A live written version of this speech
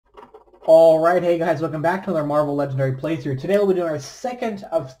Alright, hey guys, welcome back to another Marvel Legendary playthrough. Today we'll be doing our second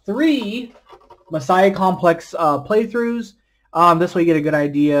of 3 Messiah Complex playthroughs. This way you get a good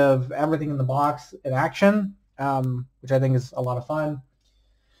idea of everything in the box in action, which I think is a lot of fun.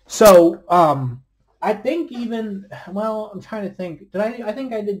 So, I think even, well, I'm trying to think. I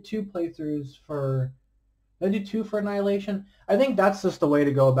think I did 2 playthroughs for, did I do 2 for Annihilation? I think that's just the way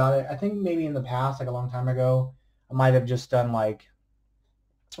to go about it. I think maybe in the past, like a long time ago, I might have just done like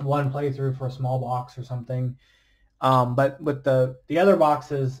 1 playthrough for a small box or something. But with the other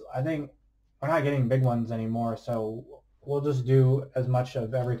boxes, I think we're not getting big ones anymore, so we'll just do as much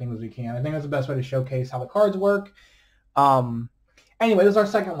of everything as we can. I think that's the best way to showcase how the cards work. Anyway, this is our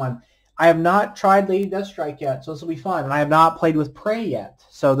second one. I have not tried Lady Deathstrike yet, so this will be fun. And I have not played with Prey yet,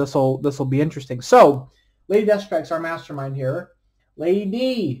 so this will be interesting. So, Lady Deathstrike's our mastermind here. Lady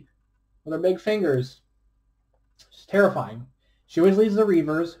D, with her big fingers. She's terrifying. She always leads the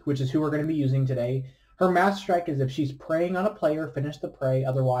Reavers, which is who we're going to be using today. Her Master Strike is if she's preying on a player, finish the prey.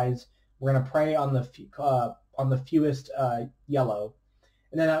 Otherwise, we're going to prey on the fewest yellow.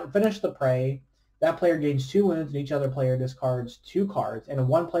 And then finish the prey. That player gains 2 wounds, and each other player discards 2 cards. In a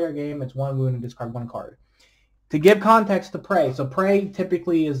 1-player game, it's 1 wound and discard 1 card. To give context to prey, so prey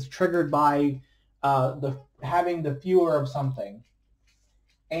typically is triggered by having the fewer of something.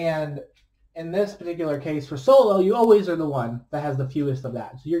 And in this particular case, for solo, you always are the one that has the fewest of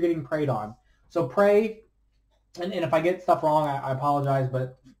that. So you're getting preyed on. So prey, and if I get stuff wrong, I apologize,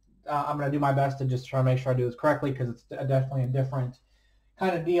 but I'm going to do my best to just try to make sure I do this correctly because it's definitely a different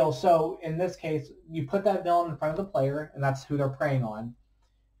kind of deal. So in this case, you put that villain in front of the player, and that's who they're preying on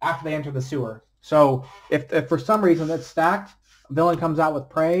after they enter the sewer. So if for some reason it's stacked, a villain comes out with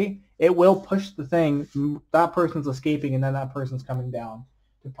prey, it will push the thing, that person's escaping, and then that person's coming down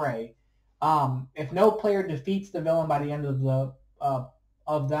to prey. If no player defeats the villain by the end of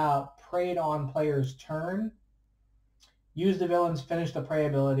the preyed on player's turn, use the villain's finish the prey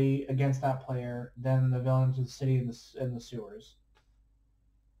ability against that player, then the villain to the city in the sewers.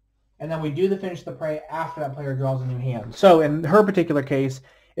 And then we do the finish the prey after that player draws a new hand. So in her particular case,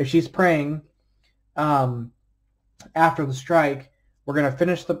 if she's preying after the strike, we're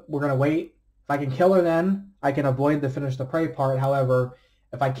gonna wait. If I can kill her, then I can avoid the finish the prey part. However,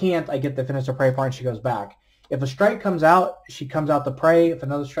 if I can't, I get the finish the prey part and she goes back. If a strike comes out, she comes out the prey. If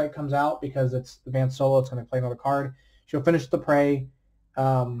another strike comes out, because it's advanced solo, it's going to play another card. She'll finish the prey.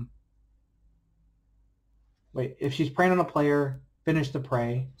 If she's preying on a player, finish the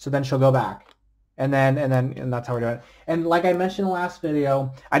prey. So then she'll go back. And that's how we're doing it. And like I mentioned in the last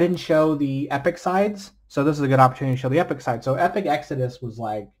video, I didn't show the epic sides. So this is a good opportunity to show the epic side. So Epic Exodus was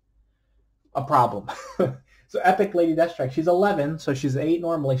like a problem. So Epic Lady Deathstrike, she's 11, so she's 8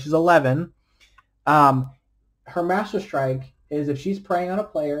 normally. She's 11. Her Master Strike is if she's preying on a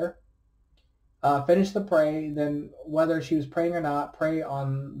player, finish the prey, then whether she was preying or not, prey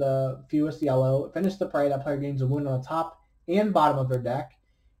on the fewest yellow, finish the prey, that player gains a wound on the top and bottom of their deck.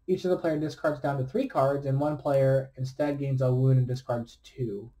 Each of the player discards down to 3 cards, and 1 player instead gains a wound and discards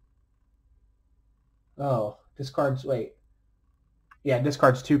 2. Oh, discards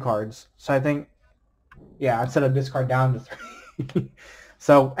 2 cards. So I think, yeah, instead of discard down to 3.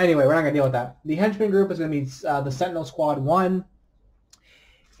 So anyway, we're not going to deal with that. The Henchman group is going to be the Sentinel Squad 1.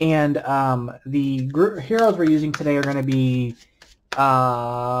 And the heroes we're using today are going to be,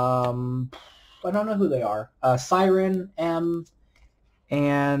 I don't know who they are. Siryn, M,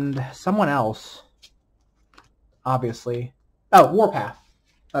 and someone else, obviously. Oh, Warpath.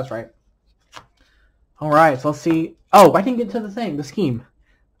 That's right. All right, so let's see. Oh, I didn't get to the scheme.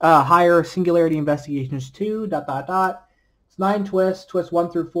 Hire Singularity Investigations 2, ... It's 9 twists, twists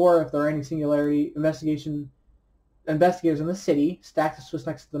 1 through 4 if there are any Singularity investigators in the city. Stack the twist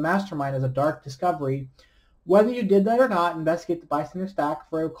next to the Mastermind as a dark discovery. Whether you did that or not, investigate the bystander stack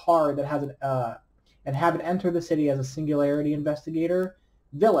for a card that has and have it enter the city as a Singularity investigator.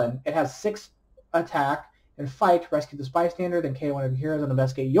 Villain, it has 6 attack and fight to rescue this bystander, then KO one of your heroes and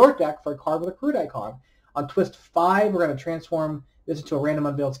investigate your deck for a card with a crude icon. On twist 5, we're going to transform this into a random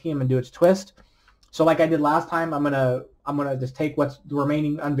unveiled scheme and do its twist. So like I did last time, I'm gonna just take what's the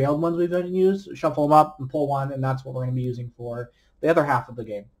remaining unveiled ones we've been used, shuffle them up, and pull one, and that's what we're going to be using for the other half of the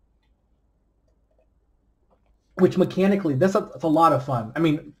game. Which mechanically, it's a lot of fun. I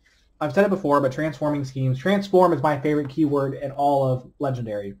mean, I've said it before, but transforming schemes. Transform is my favorite keyword in all of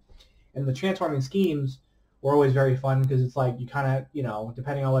Legendary. And the transforming schemes were always very fun because it's like you kind of,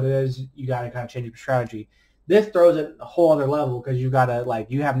 depending on what it is, you got to kind of change your strategy. This throws it a whole other level because you got to,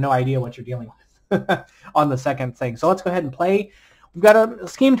 you have no idea what you're dealing with on the second thing. So let's go ahead and play. We've got a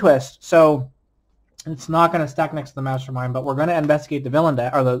scheme twist. So It's not going to stack next to the Mastermind, but we're going to investigate the villain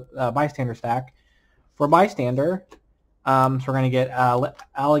deck, or the bystander stack. For bystander, so we're going to get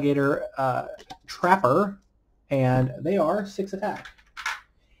Alligator Trapper, and they are 6 attack.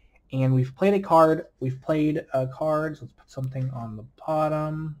 And we've played a card. We've played a card. So let's put something on the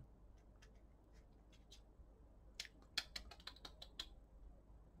bottom.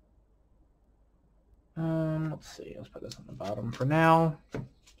 Let's see. Let's put this on the bottom for now.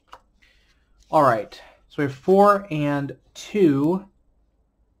 All right. So we have 4 and 2.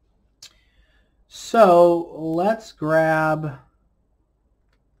 So let's grab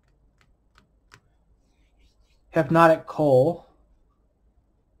Hypnotic Coal,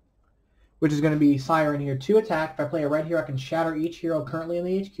 which is going to be Siryn here. 2 attack. If I play a red hero, I can shatter each hero currently in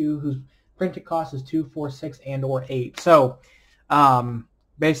the HQ whose printed cost is 2, 4, 6, and or 8. So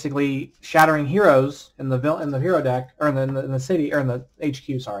basically shattering heroes in the hero deck, or in the city, or in the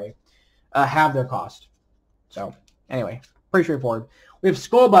HQ, sorry, have their cost. So anyway, pretty straightforward. We have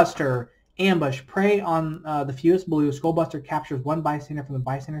Skullbuster, Ambush, prey on the fewest blue. Skullbuster captures 1 bystander from the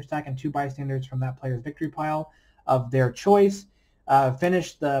bystander stack and 2 bystanders from that player's victory pile of their choice.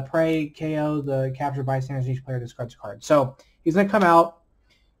 Finish the prey, KO the captured bystanders. Each player discards a card. So he's going to come out.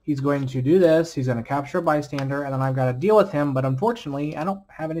 He's going to do this. He's going to capture a bystander, and then I've got to deal with him. But unfortunately, I don't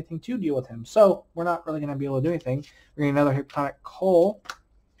have anything to deal with him. So we're not really going to be able to do anything. We're going to get another Hypnotic Coal.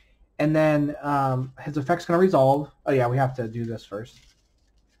 And then his effect's going to resolve. Oh, yeah, we have to do this first.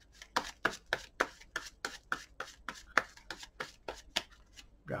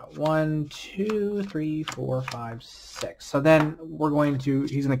 Got 1, 2, 3, 4, 5, 6. So then we're going to,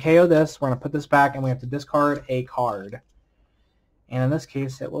 he's going to KO this. We're going to put this back, and we have to discard a card. And in this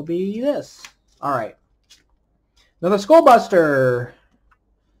case, it will be this. All right. Another Skullbuster.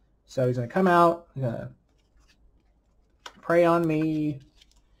 So he's going to come out. He's going to prey on me.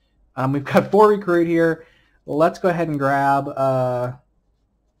 We've got 4 recruit here. Let's go ahead and grab...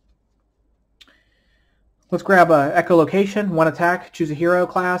 let's grab Echolocation, 1 attack, choose a hero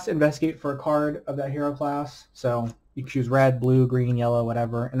class, investigate for a card of that hero class. So you can choose red, blue, green, yellow,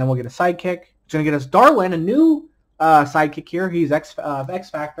 whatever. And then we'll get a sidekick. It's going to get us Darwin, a new sidekick here. He's X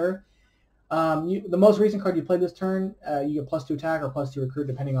Factor. The most recent card you played this turn, you get +2 attack or +2 recruit,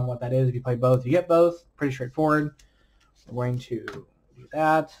 depending on what that is. If you play both, you get both. Pretty straightforward. We're going to do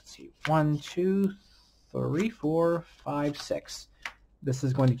that. Let's see. 1, 2, 3, 4, 5, 6. This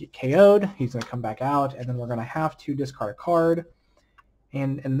is going to get KO'd. He's going to come back out, and then we're going to have to discard a card.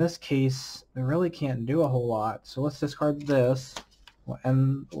 And in this case, we really can't do a whole lot. So let's discard this,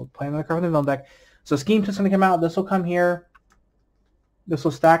 and we'll play another card from the villain deck. So Scheme Tip's going to come out. This will come here. This will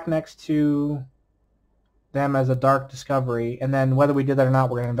stack next to them as a Dark Discovery. And then whether we did that or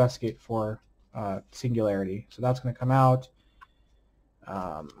not, we're going to investigate for Singularity. So that's going to come out.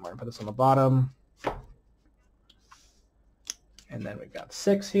 We're going to put this on the bottom. And then we've got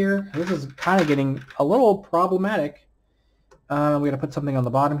 6 here. This is kind of getting a little problematic. We're going to put something on the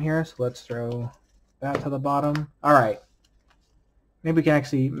bottom here. So let's throw that to the bottom. All right. Maybe we can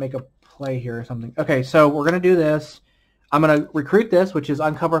actually make a play here or something. Okay, so we're going to do this. I'm going to recruit this, which is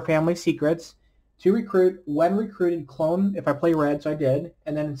Uncover Family Secrets. To recruit, when recruited, clone if I play red, so I did.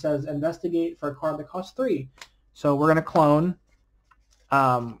 And then it says investigate for a card that costs 3. So we're going to clone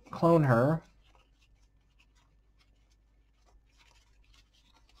her.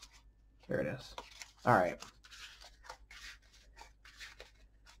 There it is. All right.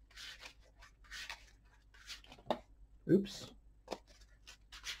 Oops.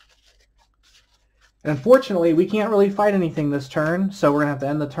 And unfortunately, we can't really fight anything this turn, so we're going to have to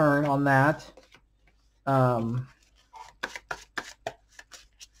end the turn on that. Come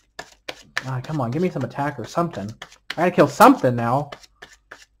on, give me some attack or something. I gotta kill something now.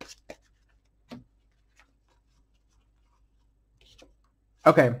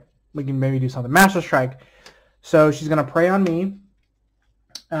 Okay, we can maybe do something. Masterstrike. So she's going to prey on me.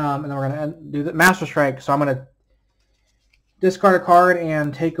 And then we're going to do the Masterstrike. So I'm going to discard a card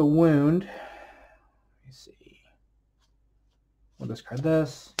and take a wound. Let me see. We'll discard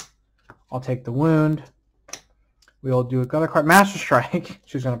this. I'll take the wound. We'll do another card. Masterstrike.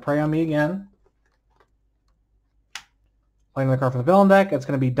 She's going to prey on me again. Play another card from the villain deck. It's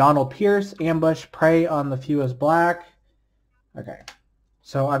going to be Donald Pierce. Ambush. Prey on the fewest black. Okay.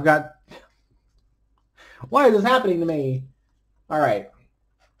 So I've got... Why is this happening to me? All right.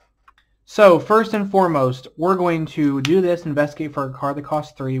 So first and foremost, we're going to do this, investigate for a card that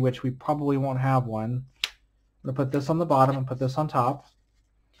costs 3, which we probably won't have one. I'm going to put this on the bottom and put this on top.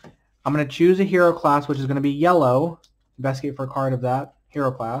 I'm going to choose a hero class, which is going to be yellow. Investigate for a card of that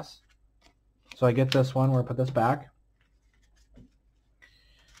hero class. So I get this one. We're going to put this back.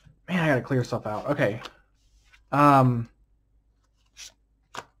 Man, I gotta clear stuff out. Okay. Trying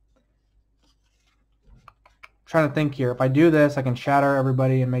to think here. If I do this, I can shatter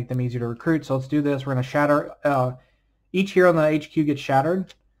everybody and make them easier to recruit. So let's do this. We're going to shatter. Each hero in the HQ gets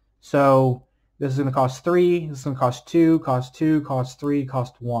shattered. So this is going to cost 3. This is going to cost 2, cost 2, cost 3,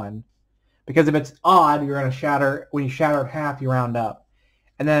 cost 1. Because if it's odd, you're going to shatter. When you shatter it half, you round up.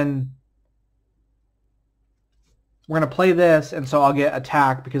 And then we're going to play this, and so I'll get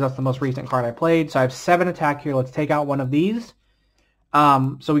attack because that's the most recent card I played. So I have 7 attack here. Let's take out one of these.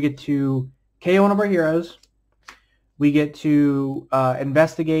 So we get to KO one of our heroes. We get to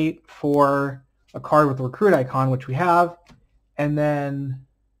investigate for a card with the recruit icon, which we have. And then,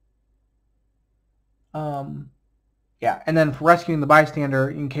 yeah, and then for rescuing the bystander,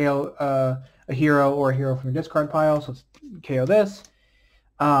 you can KO a hero or a hero from your discard pile. So let's KO this.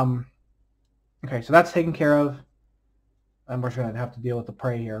 Okay, so that's taken care of. And we're just going to have to deal with the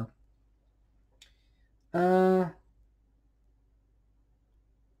prey here. Let's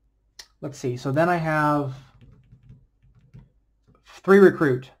see. So then I have 3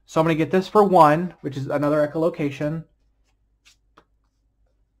 recruit. So I'm going to get this for 1, which is another echolocation.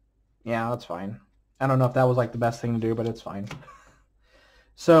 Yeah, that's fine. I don't know if that was like the best thing to do, but it's fine.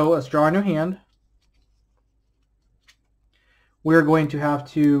 So let's draw a new hand. We're going to have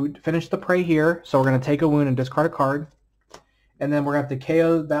to finish the prey here. So we're going to take a wound and discard a card. And then we're going to have to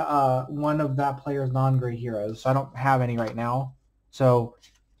KO that, one of that player's non-gray heroes. So I don't have any right now. So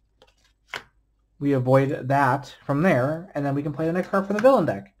we avoid that from there. And then we can play the next card from the villain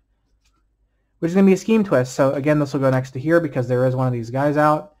deck, which is going to be a Scheme Twist. So again, this will go next to here because there is one of these guys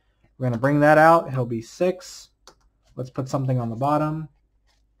out. We're going to bring that out. He'll be 6. Let's put something on the bottom.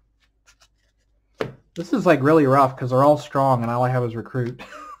 This is like really rough because they're all strong and all I have is recruit.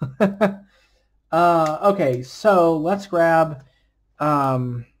 Okay, so let's grab...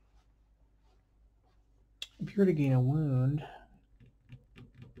 appear to gain a wound.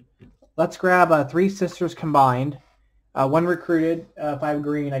 Let's grab 3 sisters combined. 1 recruited. If I have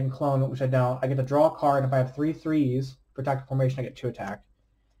green, I can clone it, which I don't. I get to draw a card. If I have 3 3s, protective formation, I get 2 attack.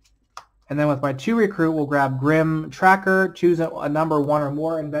 And then with my 2 recruit, we'll grab Grim Tracker, choose a number 1 or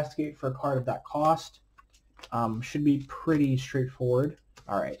more, investigate for a card of that cost. Should be pretty straightforward.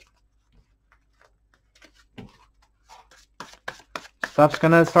 All right. Stuff's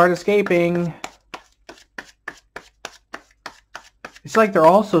gonna start escaping. It's like they're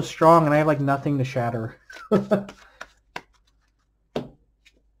all so strong and I have like nothing to shatter.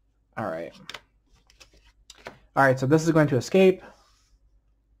 Alright. Alright, so this is going to escape.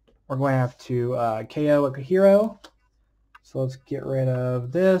 We're going to have to KO a hero. So let's get rid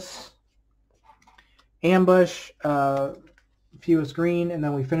of this. Ambush, fewest green, and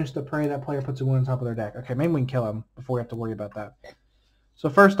then we finish the prey. That player puts a wound on top of their deck. Okay, maybe we can kill him before we have to worry about that. So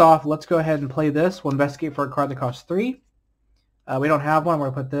first off, let's go ahead and play this. We'll investigate for a card that costs 3. We don't have one. We're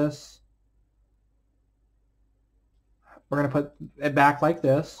going to put this. We're going to put it back like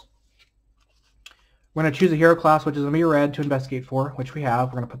this. We're going to choose a hero class, which is going to be red, to investigate for, which we have.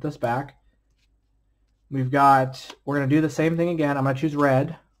 We're going to put this back. We're going to do the same thing again. I'm going to choose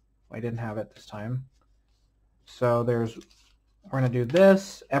red. I didn't have it this time. So we're going to do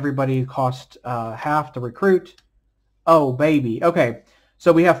this. Everybody cost half to recruit. Oh, baby. Okay.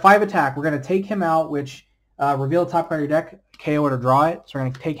 So we have 5 attack. We're going to take him out, which reveal the top card of your deck, KO it or draw it. So we're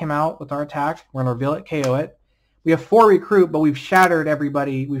going to take him out with our attack. We're going to reveal it, KO it. We have 4 recruit, but we've shattered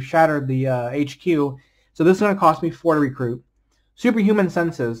everybody. We've shattered the HQ. So this is going to cost me 4 to recruit. Superhuman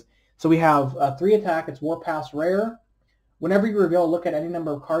Senses. So we have 3 attack. It's Warpath rare. Whenever you reveal, look at any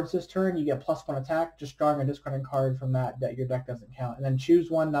number of cards this turn. You get +1 attack. Just drawing or discarding card from that your deck doesn't count. And then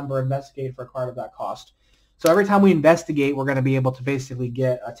choose one number, investigate for a card of that cost. So every time we investigate, we're going to be able to basically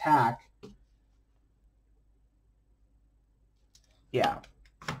get attack. Yeah.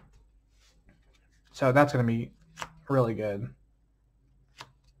 So that's going to be really good.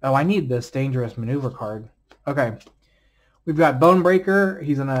 Oh, I need this dangerous maneuver card. Okay. We've got Bonebreaker.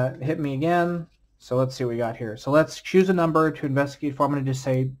 He's going to hit me again. So let's see what we got here. So let's choose a number to investigate for. I'm going to just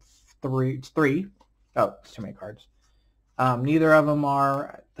say 3. It's 3. Oh, it's too many cards. Neither of them are,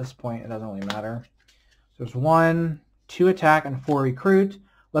 at this point, it doesn't really matter. So there's 1, 2 attack, and 4 recruit.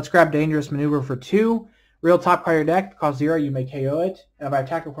 Let's grab Dangerous Maneuver for 2. Real top card of your deck, cost 0, you may KO it. And if I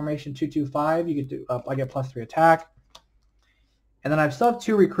attack a formation 2/2/5, you get to, I get +3 attack. And then I still have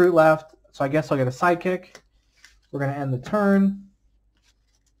 2 recruit left, so I guess I'll get a sidekick. We're going to end the turn.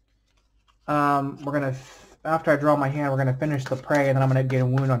 We're going to, after I draw my hand, we're going to finish the prey, and then I'm going to get a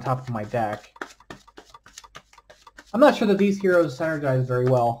wound on top of my deck. I'm not sure that these heroes synergize very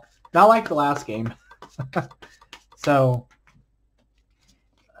well. Not like the last game. So,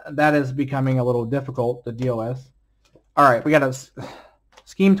 that is becoming a little difficult to deal with. All right, we got a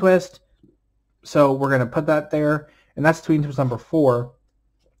scheme twist. So we're going to put that there, and that's scheme twist number 4.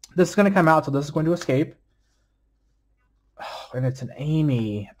 This is going to come out, so this is going to escape. Oh, and it's an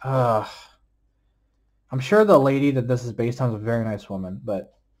Amy. I'm sure the lady that this is based on is a very nice woman,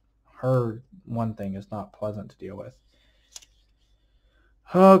 but her one thing is not pleasant to deal with.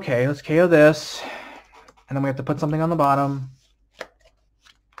 Okay, let's KO this, and then we have to put something on the bottom.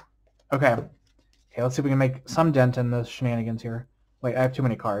 Okay. Okay, let's see if we can make some dent in the shenanigans here. Wait, I have too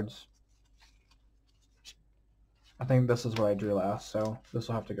many cards. I think this is what I drew last, so this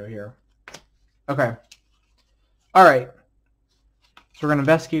will have to go here. Okay. Alright. So we're going to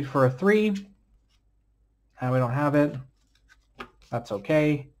investigate for a 3. And we don't have it. That's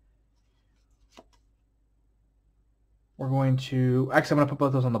okay. We're going to... Actually, I'm going to put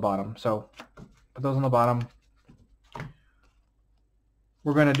both those on the bottom. So, put those on the bottom.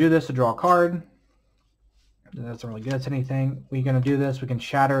 We're going to do this to draw a card. That doesn't really get us anything. We're going to do this. We can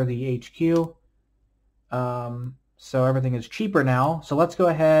shatter the HQ. So everything is cheaper now. So let's go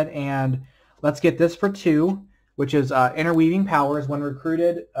ahead and let's get this for 2, which is interweaving powers. When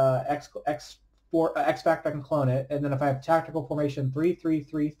recruited, X-Fact, I can clone it. And then if I have tactical formation 3, 3,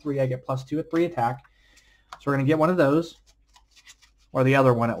 3, 3, I get +2 at 3 attack. So we're going to get one of those, or the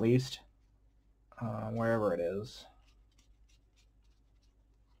other one at least, wherever it is.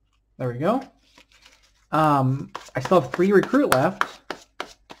 There we go. I still have 3 recruit left.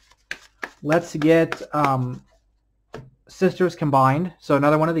 Let's get Sisters Combined. So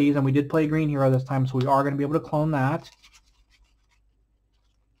another one of these, and we did play Green Hero this time, so we are going to be able to clone that.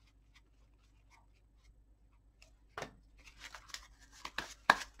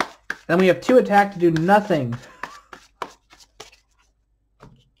 Then we have 2 attack to do nothing.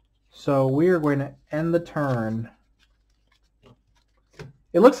 So we are going to end the turn.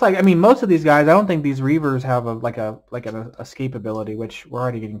 It looks like, I mean, most of these guys, I don't think these Reavers have an escape ability, which we're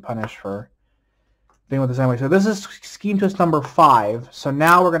already getting punished for being with this anyway. So this is scheme twist number 5. So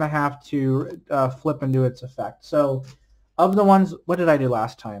now we're going to have to flip and do its effect. So of the ones, what did I do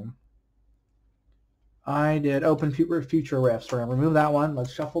last time? I did open future rifts. We're going to remove that one.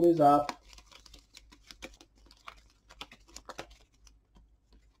 Let's shuffle these up.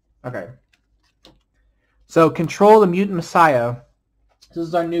 Okay. So control the Mutant Messiah. This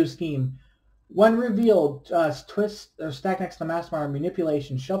is our new scheme. When revealed, twist or stack next to Mastermind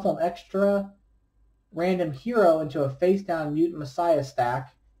Manipulation. Shuffle an extra random hero into a face-down Mutant Messiah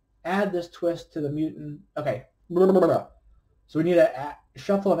stack. Add this twist to the Mutant... Okay. So we need to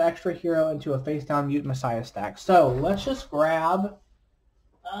shuffle an extra hero into a face-down Mutant Messiah stack. So let's just grab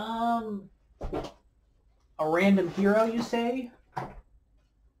a random hero, you say?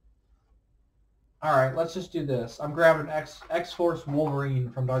 Alright, let's just do this. I'm grabbing X-Force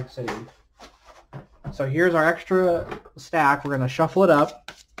Wolverine from Dark City. So here's our extra stack. We're going to shuffle it up.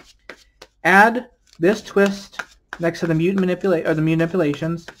 Add this twist next to the mutant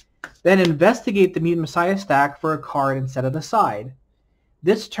manipulations. Then investigate the Mutant Messiah stack for a card instead of the side.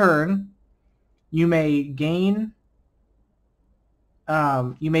 This turn, you may gain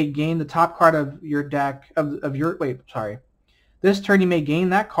the top card of your deck This turn you may gain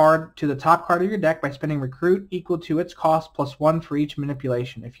that card to the top card of your deck by spending recruit equal to its cost +1 for each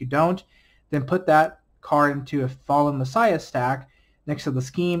manipulation. If you don't, then put that card into a Fallen Messiah stack next to the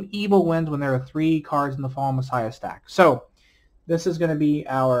scheme. Evil wins when there are 3 cards in the Fallen Messiah stack. So this is going to be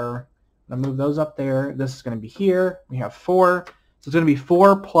our... I'm going to move those up there. This is going to be here. We have 4. So it's going to be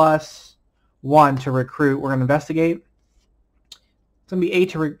 4 plus 1 to recruit. We're going to investigate. It's going to be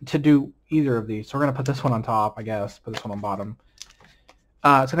 8 to do either of these. So we're going to put this one on top, I guess. Put this one on bottom.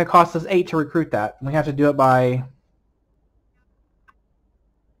 It's going to cost us 8 to recruit that. And we have to do it by...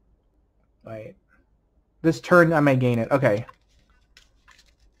 Wait. This turn I may gain it. Okay.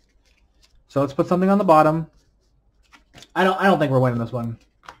 So let's put something on the bottom. I don't think we're winning this one.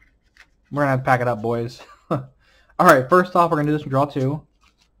 We're going to have to pack it up, boys. Alright, first off, we're going to do this and draw 2.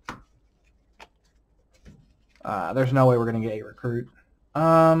 There's no way we're going to get 8 recruit.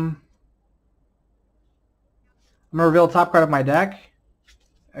 I'm going to reveal the top card of my deck.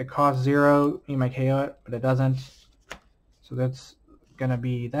 It costs 0. You might KO it, but it doesn't. So that's going to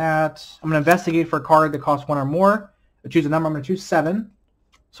be that. I'm going to investigate for a card that costs 1 or more. I choose a number. I'm going to choose 7.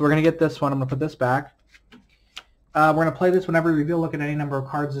 So we're going to get this one. I'm going to put this back. We're going to play this whenever you reveal. Look at any number of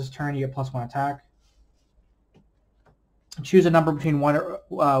cards this turn. You get +1 attack. Choose a number between 1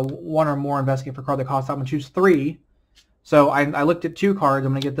 or more. Investigate for a card that costs that. I'm going to choose 3. So I looked at 2 cards.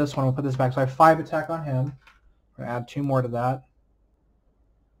 I'm going to get this one. We'll put this back. So I have 5 attack on him. I'm going to add 2 more to that.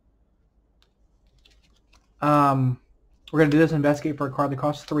 We're going to do this, investigate for a card that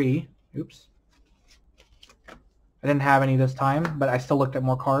costs 3. Oops. I didn't have any this time, but I still looked at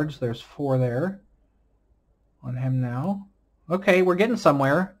more cards. There's 4 there. On him now. Okay, we're getting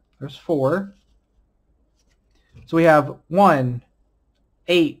somewhere. There's 4. So we have 1,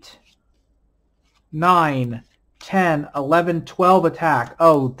 8, 9, 10, 11, 12 attack.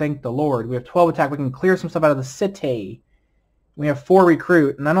 Oh, thank the Lord. We have 12 attack. We can clear some stuff out of the city. We have 4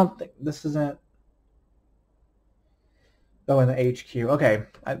 recruit, and I don't think this isn't... Oh, in the HQ. Okay,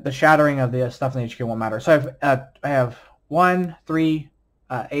 the shattering of the stuff in the HQ won't matter. So I have 1, 3,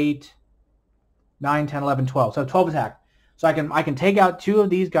 8, 9, 10, 11, 12. So 12 attack. So I can take out 2 of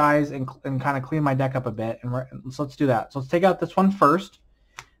these guys and kind of clean my deck up a bit. And so let's do that. So let's take out this one first.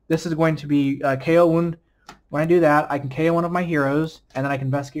 This is going to be KO wound. When I do that, I can KO one of my heroes, and then I can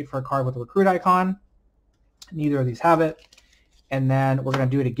investigate for a card with a recruit icon. Neither of these have it. And then we're going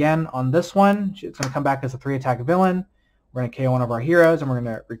to do it again on this one. It's going to come back as a 3 attack villain. We're going to KO one of our heroes, and we're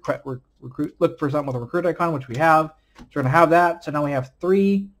going to look for something with a recruit icon, which we have. So we're going to have that. So now we have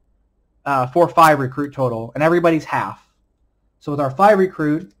 3, 4, 5 recruit total, and everybody's half. So with our 5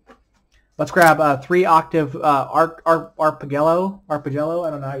 recruit, let's grab 3 octave Arpegello. I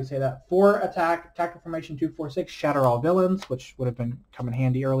don't know how you say that. 4 attack, tactical formation, 2, 4, 6, shatter all villains, which would have come in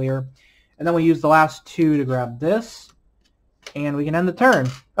handy earlier. And then we use the last 2 to grab this, and we can end the turn.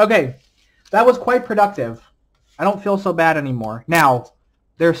 Okay, that was quite productive. I don't feel so bad anymore. Now,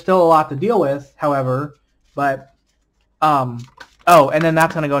 there's still a lot to deal with, however, but, oh, and then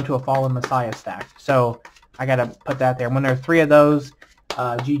that's going to go into a Fallen Messiah stack. So I got to put that there. When there are 3 of those,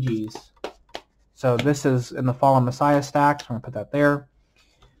 GG's. So this is in the Fallen Messiah stack, so I'm going to put that there.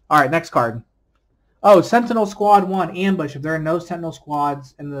 All right, next card. Oh, Sentinel Squad 1, ambush. If there are no Sentinel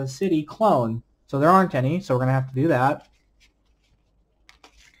Squads in the city, clone. So there aren't any, so we're going to have to do that.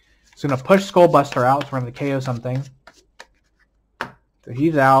 It's going to push Skullbuster out, so we're going to KO something. So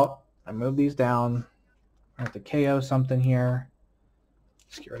he's out. I move these down. I have to KO something here.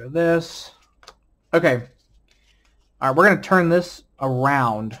 Let's get rid of this. Okay. All right, we're going to turn this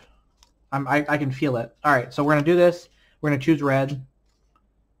around. I can feel it. All right, so we're going to do this. We're going to choose red.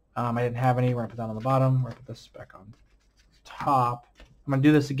 I didn't have any. We're going to put that on the bottom. We're going to put this back on top. I'm going to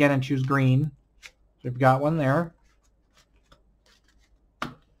do this again and choose green. So we've got one there.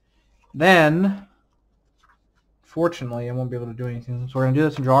 Then, fortunately, I won't be able to do anything. So we're going to do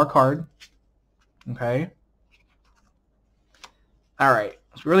this and draw our card. Okay. All right.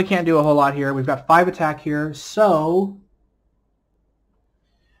 So we really can't do a whole lot here. We've got 5 attack here. So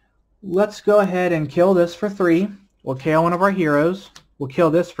let's go ahead and kill this for 3. We'll KO one of our heroes. We'll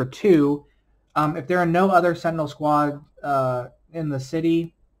kill this for 2. If there are no other Sentinel Squad in the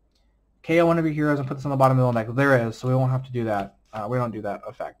city, KO one of your heroes and put this on the bottom of the deck. There is, so we won't have to do that. We don't do that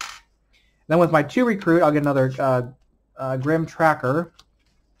effect. Then with my 2 recruit, I'll get another Grim Tracker,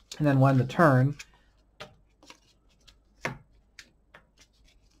 and then win the turn.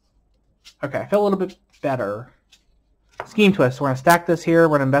 Okay, I feel a little bit better. Scheme Twist. So we're going to stack this here.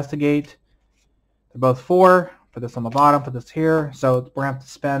 We're going to investigate. They're both 4. Put this on the bottom. Put this here. So we're going to have to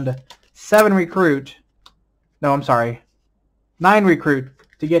spend 7 recruit. No, I'm sorry. 9 recruit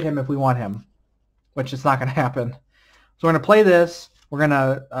to get him if we want him, which is not going to happen. So we're going to play this. We're going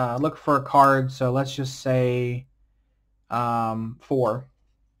to look for a card. So let's just say 4. So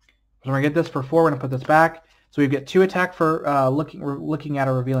we're going to get this for 4. We're going to put this back. So we get 2 attack for looking at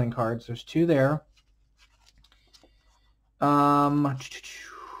a revealing card. So there's 2 there. Let's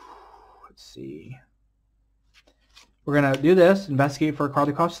see. We're going to do this, investigate for a card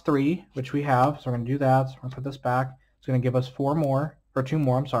that costs 3, which we have. So we're going to do that. So we're going to put this back. It's going to give us 4 more, or 2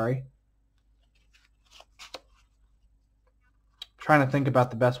 more, I'm sorry. Trying to think about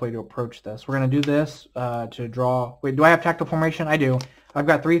the best way to approach this. We're going to do this to draw. Wait, do I have tactical formation? I do. I've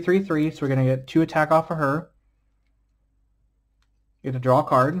got 3, 3, 3, so we're going to get 2 attack off of her. Get to draw a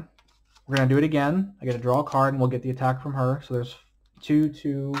card. We're going to do it again. I get to draw a card, and we'll get the attack from her. So there's 2,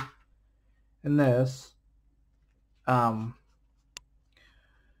 2, and this.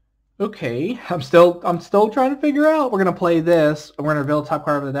 Okay, I'm still trying to figure out. We're going to play this. We're going to reveal the top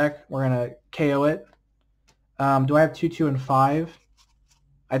card of the deck. We're going to KO it. Do I have 2, 2, and 5?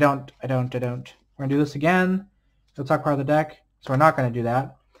 I don't. We're going to do this again. The top card of the deck. So we're not going to do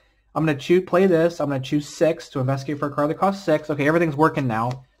that. I'm going to play this. I'm going to choose 6 to investigate for a card that costs 6. Okay, everything's working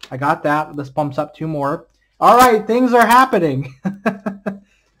now. I got that. This bumps up 2 more. All right, things are happening.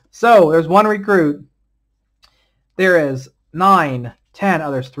 So there's 1 recruit. There is 9, 10.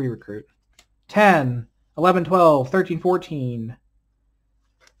 Oh, there's 3 recruit. 10, 11, 12, 13, 14,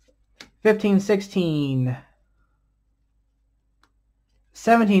 15, 16,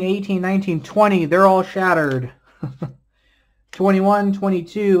 17, 18, 19, 20. They're all shattered. 21,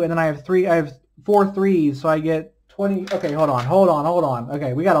 22, and then I have 4 threes, so I get 20. Okay, hold on.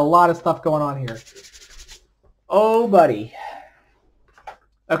 Okay, we got a lot of stuff going on here. Oh, buddy.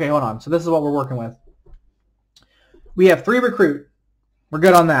 Okay, hold on. So this is what we're working with. We have 3 recruit. We're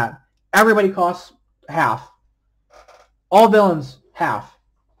good on that. Everybody costs half. All villains, half.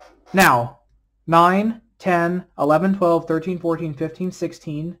 Now, 9, 10, 11, 12, 13, 14, 15,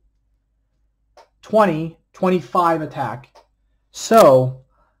 16, 20, 25 attack. So,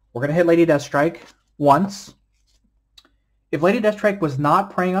 we're going to hit Lady Deathstrike once. If Lady Deathstrike was not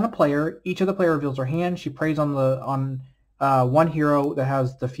preying on a player, each of the player reveals her hand. She preys on one hero that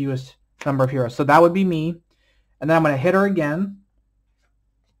has the fewest number of heroes. So that would be me. And then I'm going to hit her again.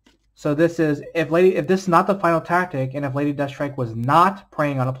 So this is, if this is not the final tactic, and if Lady Deathstrike was not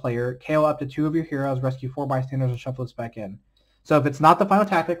preying on a player, KO up to 2 of your heroes, rescue 4 bystanders, and shuffle this back in. So if it's not the final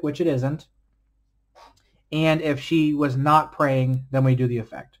tactic, which it isn't, and if she was not preying, then we do the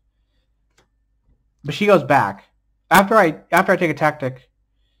effect. But she goes back. After I take a tactic,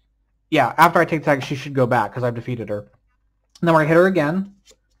 yeah, after I take the tactic, she should go back because I've defeated her. And then we're going to hit her again.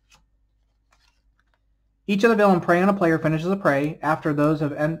 Each of the villain preying on a player finishes a prey. After those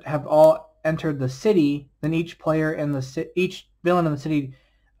have all entered the city, then each villain in the city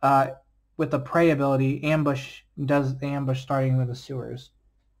with the prey ability does the ambush starting with the sewers.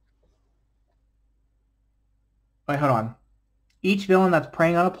 Wait, hold on. Each villain that's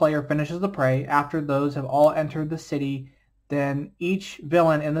preying on a player finishes the prey. After those have all entered the city, then each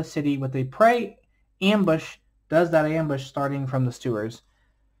villain in the city with a prey ambush does that ambush starting from the sewers.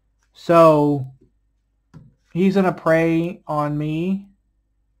 So he's going to prey on me,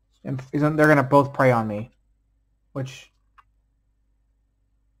 and they're going to both prey on me, which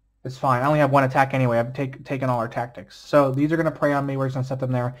is fine. I only have 1 attack anyway. I've taken all our tactics. So these are going to prey on me. We're just going to set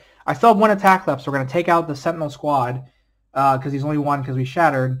them there. I still have 1 attack left, so we're going to take out the Sentinel squad because he's only 1 because we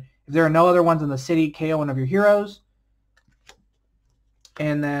shattered. If there are no other ones in the city, KO one of your heroes,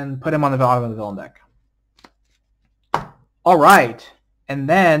 and then put him on the bottom of the villain deck. All right. And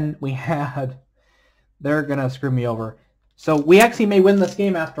then we had... They're going to screw me over. So we actually may win this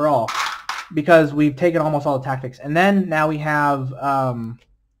game after all because we've taken almost all the tactics. And then now we have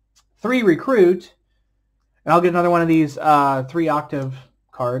 3 recruit. And I'll get another one of these 3 octave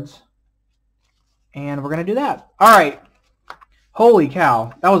cards. And we're going to do that. All right. Holy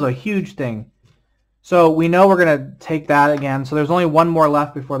cow. That was a huge thing. So we know we're going to take that again. So there's only 1 more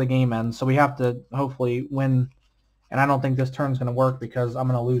left before the game ends. So we have to hopefully win. And I don't think this turn's going to work because I'm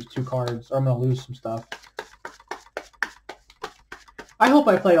going to lose 2 cards, or I'm going to lose some stuff. I hope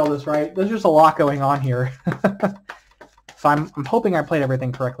I played all this right. There's just a lot going on here. So I'm hoping I played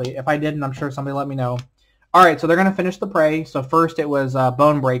everything correctly. If I didn't, I'm sure somebody let me know. All right, so they're going to finish the prey. So first it was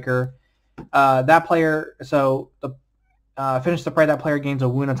Bonebreaker. That player, finish the prey, that player gains a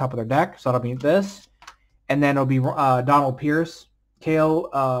wound on top of their deck. So that'll be this. And then it'll be Donald Pierce.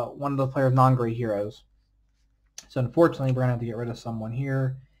 KO one of the player's non-gray heroes. So unfortunately, we're going to have to get rid of someone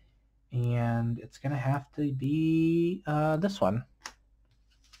here. And it's going to have to be this one.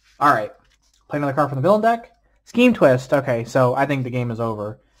 All right. Play another card from the villain deck. Scheme Twist. Okay, so I think the game is over. We're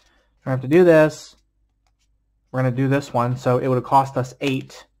going to have to do this. We're going to do this one. So it would have cost us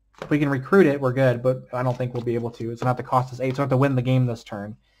 8. If we can recruit it, we're good. But I don't think we'll be able to. It's going to have to cost us 8. So we have to win the game this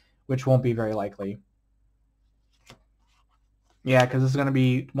turn, which won't be very likely. Yeah, because this is going to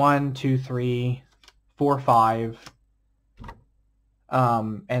be 1, 2, 3... 4, 5,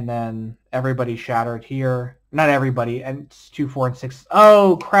 and then everybody shattered here. Not everybody, and it's 2, 4, and 6.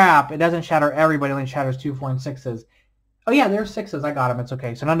 Oh crap! It doesn't shatter everybody; it only shatters 2, 4, and 6s. Oh yeah, there's 6s. I got them. It's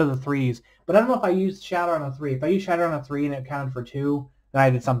okay. So none of the 3s. But I don't know if I used shatter on a 3. If I used shatter on a 3 and it counted for 2, then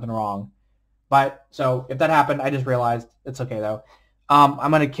I did something wrong. But so if that happened, I just realized it's okay though. I'm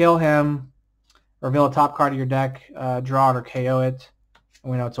gonna kill him. Reveal a top card of your deck. Draw it or KO it.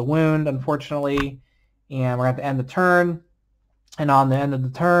 And we know it's a wound, unfortunately. And we're going to have to end the turn. And on the end of the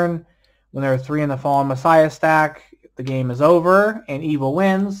turn, when there are 3 in the Fallen Messiah stack, the game is over and evil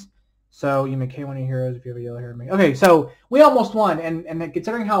wins. So you may KO one of your heroes if you have a yellow hero. Okay, so we almost won. And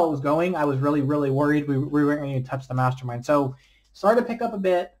considering how it was going, I was really, really worried we weren't going to touch the Mastermind. So started to pick up a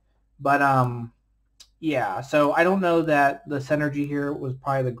bit. But yeah, so I don't know that the synergy here was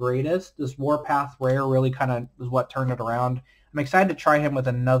probably the greatest. This Warpath rare really kind of was what turned it around. I'm excited to try him with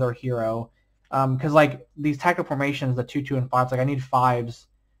another hero. Because like these tactical formations, the 2, 2, and 5s, like I need 5s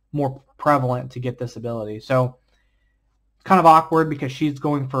more prevalent to get this ability. So it's kind of awkward because she's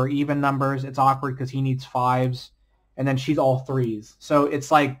going for even numbers. It's awkward because he needs 5s, and then she's all 3s. So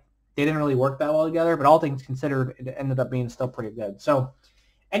it's like they didn't really work that well together. But all things considered, it ended up being still pretty good. So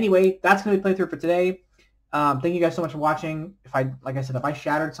anyway, that's going to be playthrough for today. Thank you guys so much for watching. Like I said, if I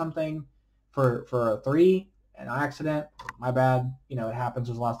shattered something for a 3 an accident, my bad. You know, it happens.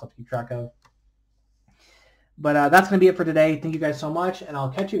 There's a lot of stuff to keep track of. But that's going to be it for today. Thank you guys so much, and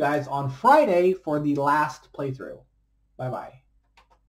I'll catch you guys on Friday for the last playthrough. Bye-bye.